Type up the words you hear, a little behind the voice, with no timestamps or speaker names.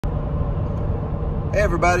Hey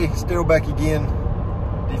everybody, still back again.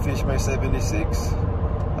 Fisher 76.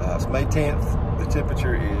 It's May 10th. The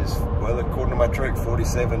temperature is, well, according to my truck,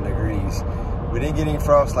 47 degrees. We didn't get any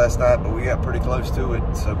frost last night, but we got pretty close to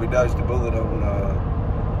it, so we dodged a bullet on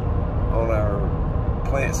our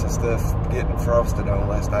plants and stuff getting frosted on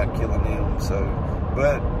last night, killing them. So,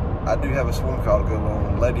 but I do have a swarm call to go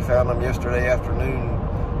on. The lady found them yesterday afternoon,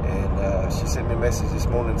 and she sent me a message this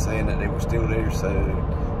morning saying that they were still there. So,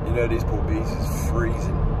 you know, these poor bees is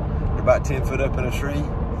freezing. They're about 10 foot up in a tree.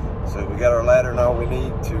 So we got our ladder and all we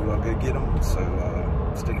need to go get them. So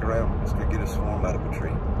stick around. Let's go get a swarm out of a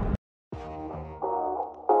tree.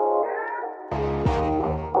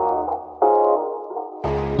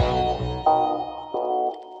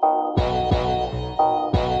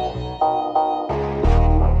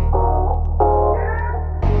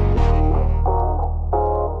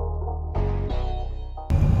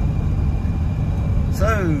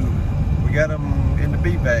 So we got them in the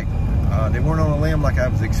bee bag. They weren't on a limb like I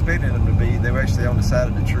was expecting them to be. They were actually on the side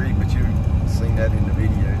of the tree, but you've seen that in the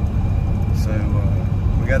video. So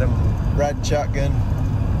we got them riding shotgun.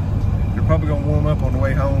 They're probably gonna warm up on the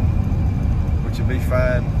way home, which will be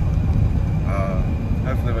fine.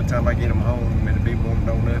 Hopefully by the time I get them home, it'll be warmed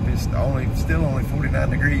on up. It's still only 49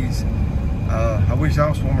 degrees. I wish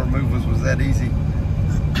all swarm removals was that easy,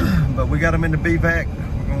 but we got them in the bee vac.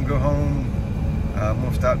 We're gonna go home. I'm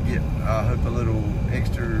gonna stop and get, I hope, a little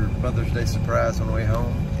extra Mother's Day surprise on the way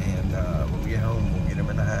home, and when we get home, we'll get them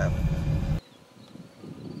in the hive.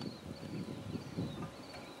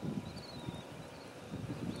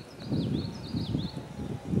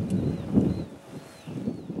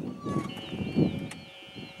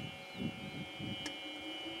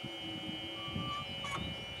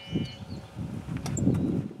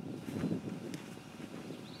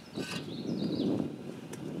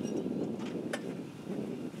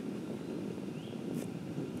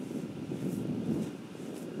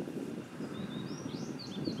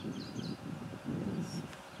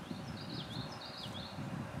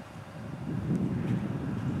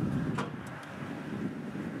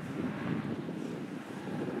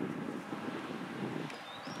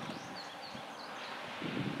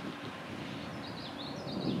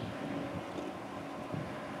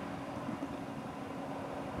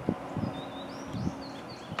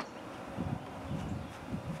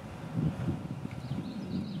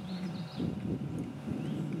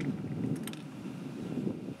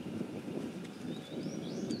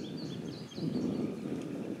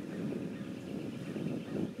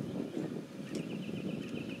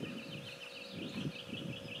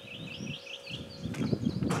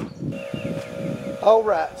 All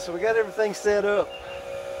right, so we got everything set up.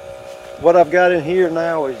 What I've got in here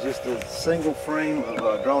now is just a single frame of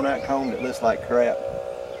a drawn out comb that looks like crap.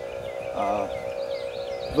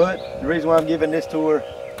 But the reason why I'm giving this to her,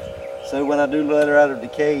 so when I do let her out of the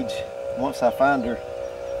cage, once I find her,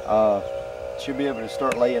 she'll be able to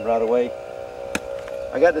start laying right away.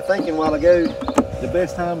 I got to thinking a while ago, the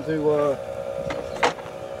best time to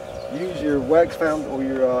use your wax found or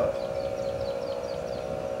your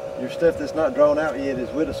stuff that's not drawn out yet is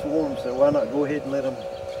with a swarm, so why not go ahead and let them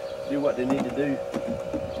do what they need to do.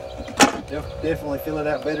 They'll definitely fill it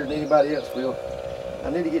out better than anybody else will.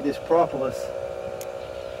 I need to get this propolis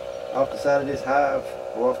off the side of this hive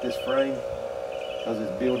or off this frame because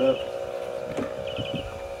it's built up.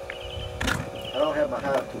 I don't have my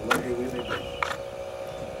hive tool right here with me,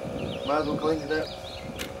 but might as well clean it up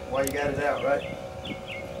while you got it out, right?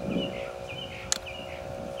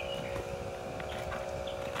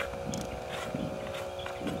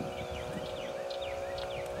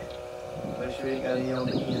 Make sure you ain't got any on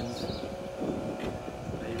the ends.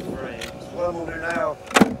 These frames. What I'm gonna do now,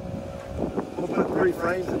 I'm gonna put 3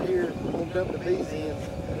 frames in here. I'm gonna dump the bees in,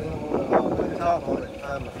 and then I'm gonna put the top on it and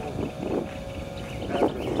find the hole.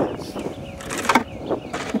 Afterwards.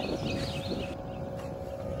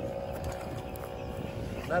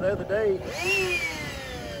 Now the other day,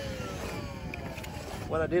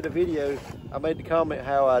 when I did a video, I made the comment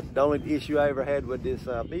how the only issue I ever had with this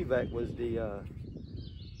bee vac was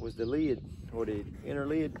the lid, or the inner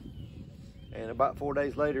lid, and about 4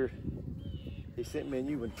 days later he sent me a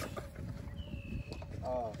new one.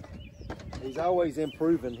 He's always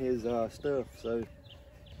improving his stuff, so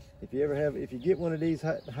if you get one of these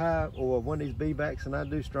hive or one of these bee vacs, and I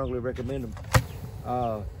do strongly recommend them,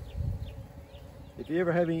 if you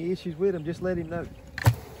ever have any issues with him, just let him know.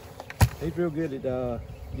 He's real good at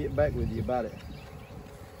getting back with you about it.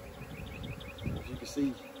 As you can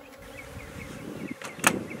see,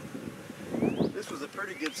 this was a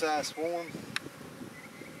pretty good sized swarm,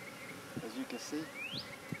 as you can see.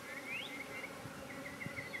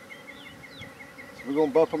 We're going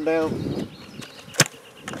to bump them down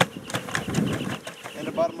in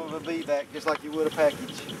the bottom of a V-vac just like you would a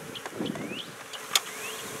package.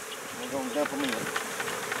 We're going to dump them in.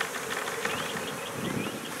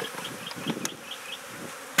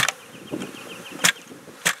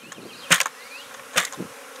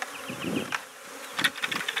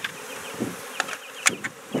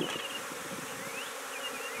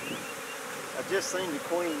 I just seen the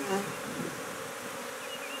queen.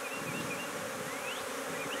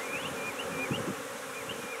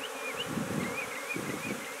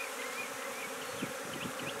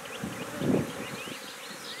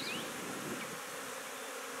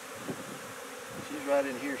 She's right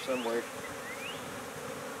in here somewhere.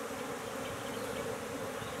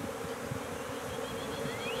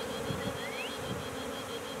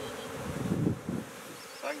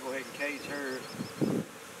 So I can go ahead and cage her.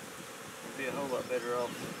 Be a whole lot better off.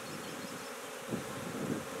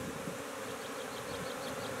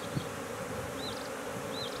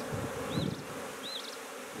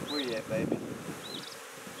 Where you at, baby?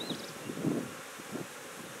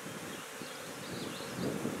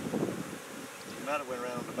 You might have went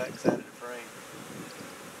around on the back side of the frame.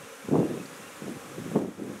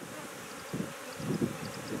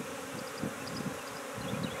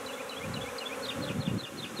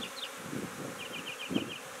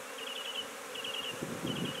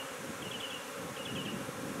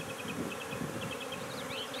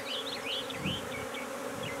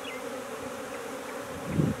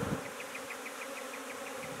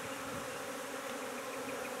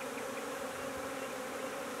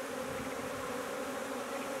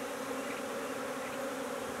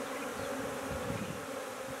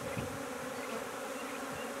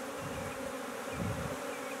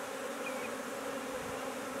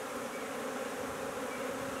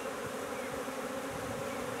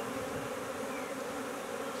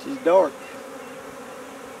 She's dark.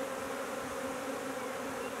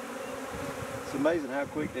 It's amazing how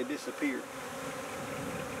quick they disappear.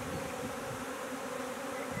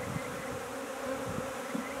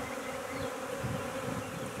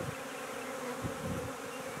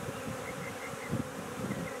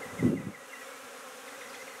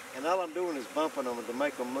 And all I'm doing is bumping them to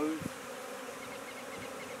make them move.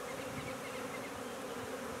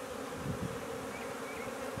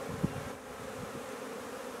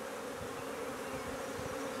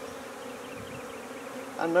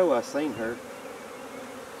 I know I've seen her.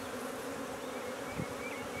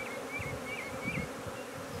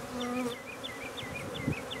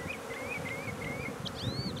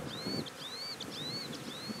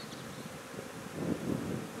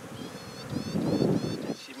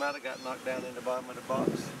 She might have got knocked down in the bottom of the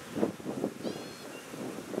box.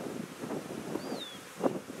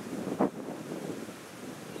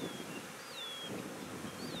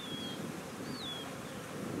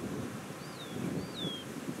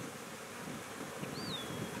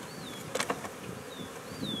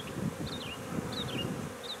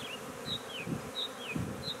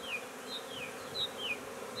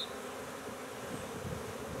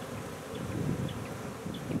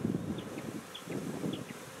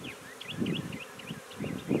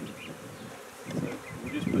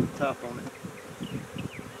 Top on it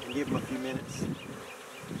and give them a few minutes.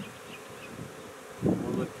 We'll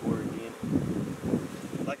look for her again.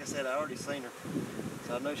 Like I said, I already seen her,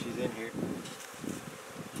 so I know she's in here.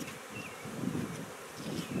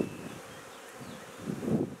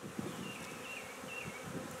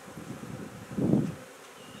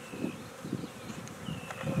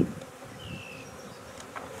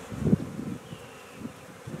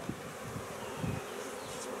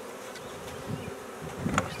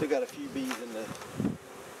 Still got a few bees in the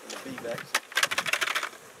bee vacs.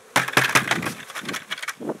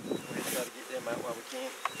 We're going to try to get them out while we can.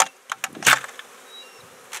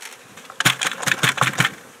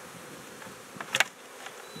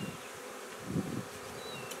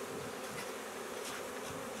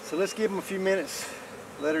 So let's give them a few minutes,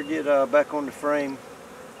 let her get back on the frame,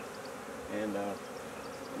 and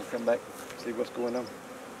we'll come back and see what's going on.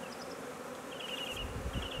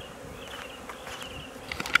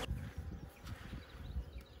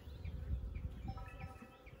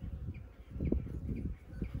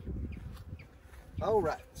 All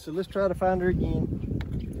right, so let's try to find her again.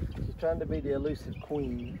 She's trying to be the elusive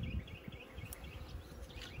queen,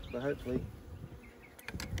 but hopefully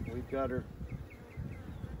we've got her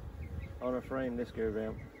on her frame this go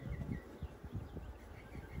around.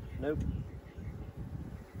 Nope.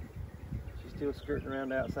 She's still skirting around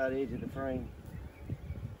the outside edge of the frame.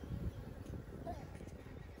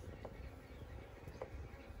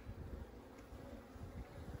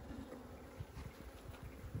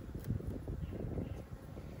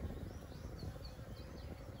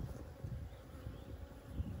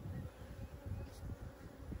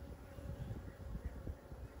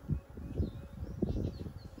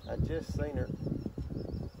 just seen her.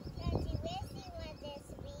 Daddy, where's the one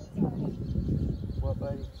that's bees on it? What,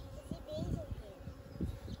 buddy? The bees on it.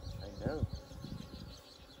 I know.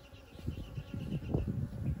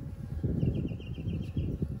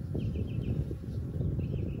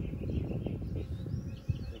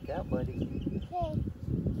 Look out, buddy. Okay.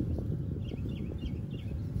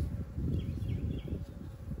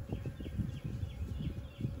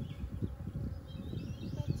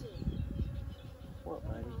 What,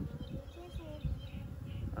 buddy?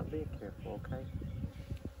 I'll be careful, okay?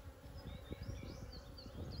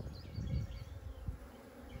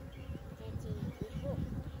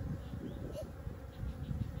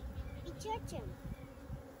 Touch him.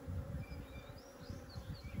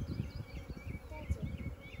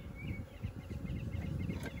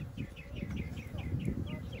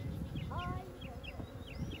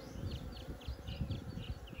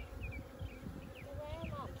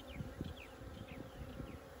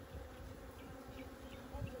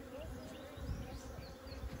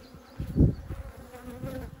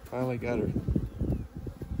 Finally got her.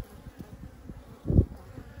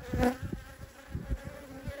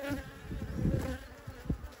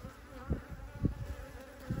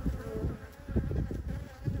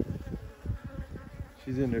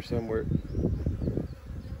 She's in there somewhere.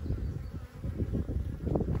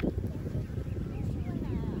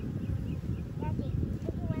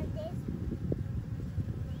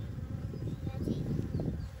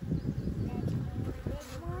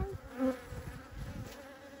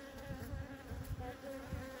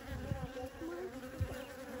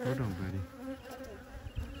 Hold on, buddy.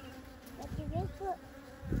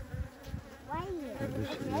 There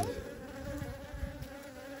she is.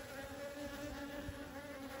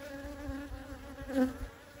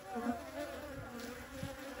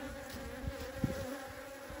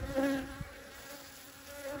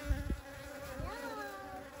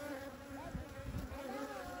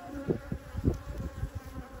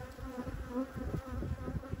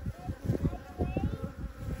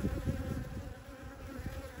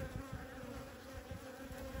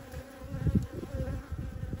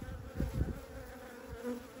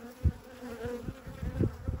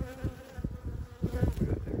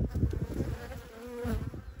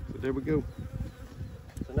 There we go.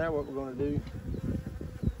 So now what we're going to do,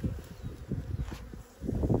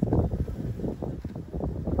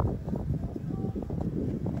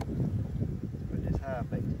 put this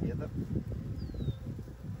hive back together.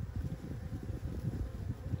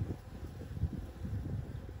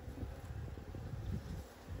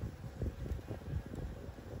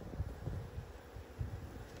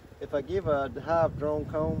 If I give a hive drone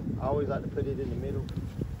comb, I always like to put it in the middle.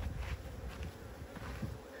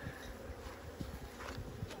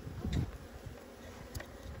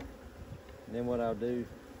 And then what I'll do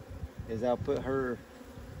is I'll put her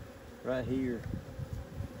right here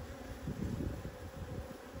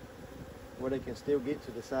where they can still get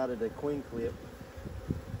to the side of the queen clip.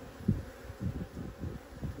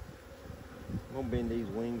 I'm gonna bend these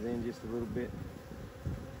wings in just a little bit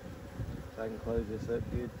so I can close this up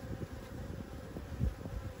good.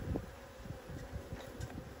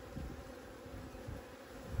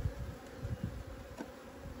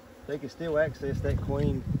 They can still access that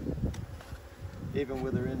queen even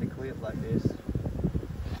with her in the clip like this.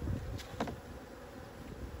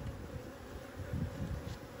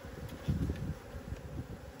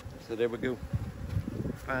 So there we go,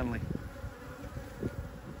 finally.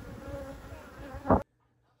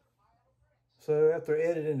 So after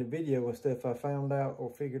editing the video and stuff, I found out or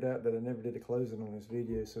figured out that I never did a closing on this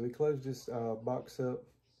video. So we closed this box up.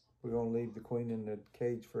 We're gonna leave the queen in the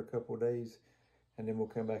cage for a couple of days, and then we'll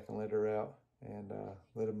come back and let her out and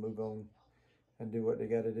let them move on and do what they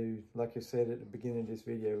got to do. Like I said at the beginning of this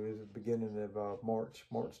video, it was the beginning of March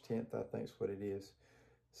 10th, I think is what it is.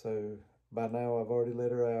 So by now I've already let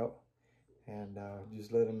her out and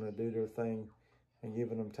just let them do their thing and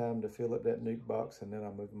giving them time to fill up that NUC box, and then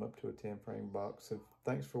I'll move them up to a 10-frame box. So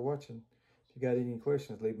thanks for watching. If you got any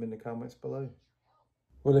questions, leave them in the comments below.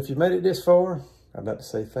 Well, if you made it this far, I'd like to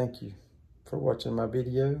say thank you for watching my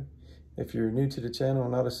video. If you're new to the channel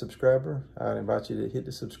and not a subscriber, I'd invite you to hit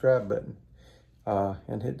the subscribe button.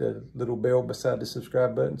 And hit the little bell beside the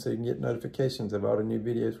subscribe button so you can get notifications of all the new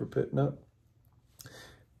videos we're putting up.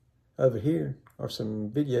 Over here are some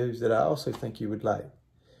videos that I also think you would like.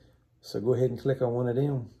 So go ahead and click on one of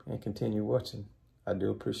them and continue watching. I do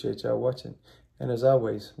appreciate y'all watching. And as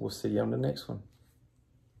always, we'll see you on the next one.